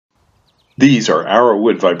These are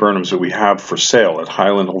arrowwood viburnums that we have for sale at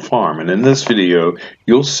Highland Hill Farm, and in this video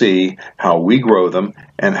you'll see how we grow them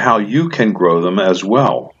and how you can grow them as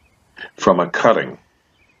well from a cutting.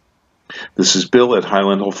 This is Bill at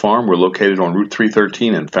Highland Hill Farm. We're located on Route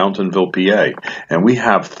 313 in Fountainville, PA, and we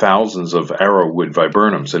have thousands of arrowwood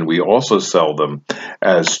viburnums, and we also sell them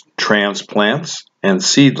as transplants and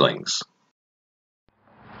seedlings.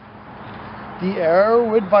 The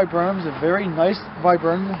arrowwood viburnum is a very nice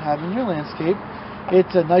viburnum to have in your landscape.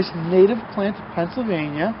 It's a nice native plant of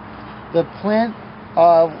Pennsylvania. The plant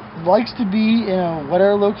likes to be in a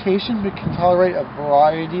wetter location but can tolerate a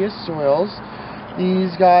variety of soils.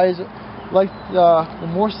 These guys like the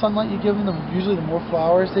more sunlight you give them, usually the more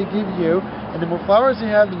flowers they give you, and the more flowers they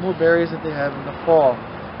have, the more berries that they have in the fall.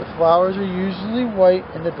 The flowers are usually white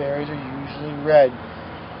and the berries are usually red.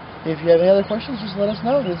 If you have any other questions, just let us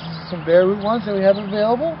know. There's some bare root ones that we have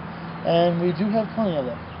available, and we do have plenty of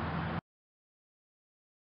them.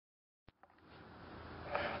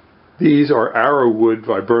 These are arrowwood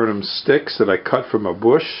viburnum sticks that I cut from a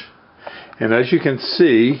bush, and as you can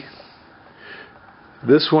see,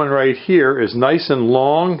 this one right here is nice and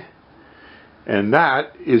long, and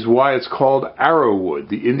that is why it's called arrowwood.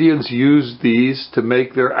 The Indians used these to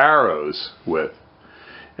make their arrows with.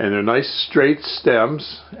 And they're nice straight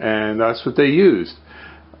stems, and that's what they used.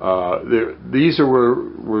 These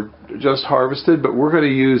were just harvested, but we're going to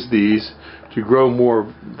use these to grow more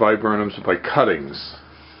viburnums by cuttings.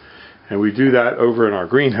 And we do that over in our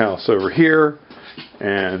greenhouse over here,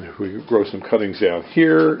 and we grow some cuttings down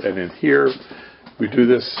here and in here. We do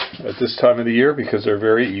this at this time of the year because they're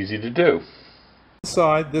very easy to do.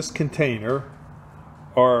 Inside this container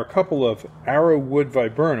are a couple of arrowwood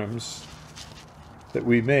viburnums that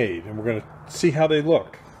we made, and we're going to see how they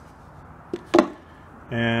look.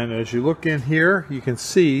 And as you look in here, you can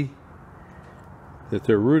see that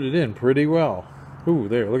they're rooted in pretty well. Ooh,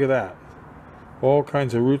 there, look at that. All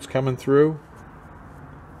kinds of roots coming through.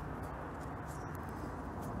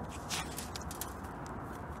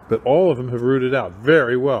 But all of them have rooted out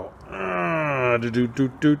very well. Look at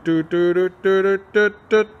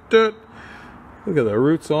the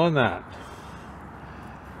roots on that.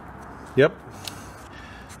 Yep.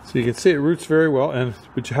 So you can see it roots very well,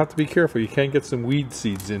 but you have to be careful. You can get some weed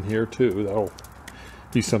seeds in here too. That'll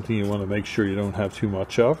be something you want to make sure you don't have too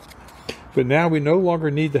much of. But now we no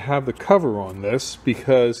longer need to have the cover on this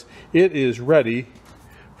because it is ready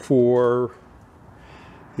for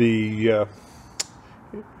the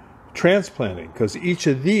transplanting, because each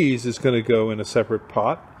of these is going to go in a separate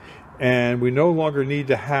pot, and we no longer need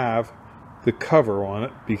to have the cover on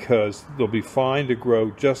it because they'll be fine to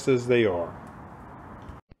grow just as they are.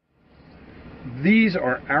 These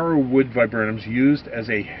are arrowwood viburnums used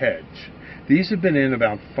as a hedge. These have been in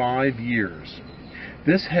about 5 years.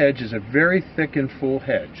 This hedge is a very thick and full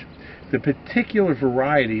hedge. The particular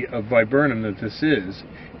variety of viburnum that this is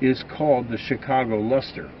called the Chicago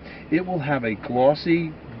luster. It will have a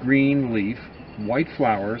glossy green leaf, white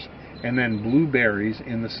flowers, and then blue berries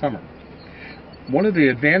in the summer. One of the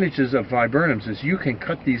advantages of viburnums is you can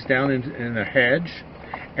cut these down in a hedge,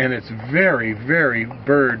 and it's very, very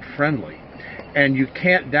bird friendly. And you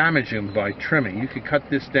can't damage them by trimming. You can cut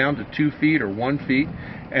this down to 2 feet or 1 feet,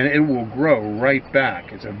 and it will grow right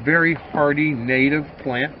back. It's a very hardy native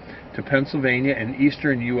plant to Pennsylvania and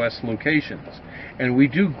eastern U.S. locations. And we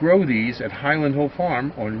do grow these at Highland Hill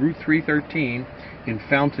Farm on Route 313 in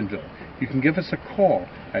Fountainville. You can give us a call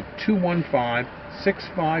at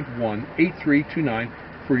 215-651-8329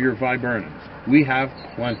 for your viburnums. We have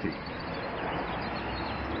plenty.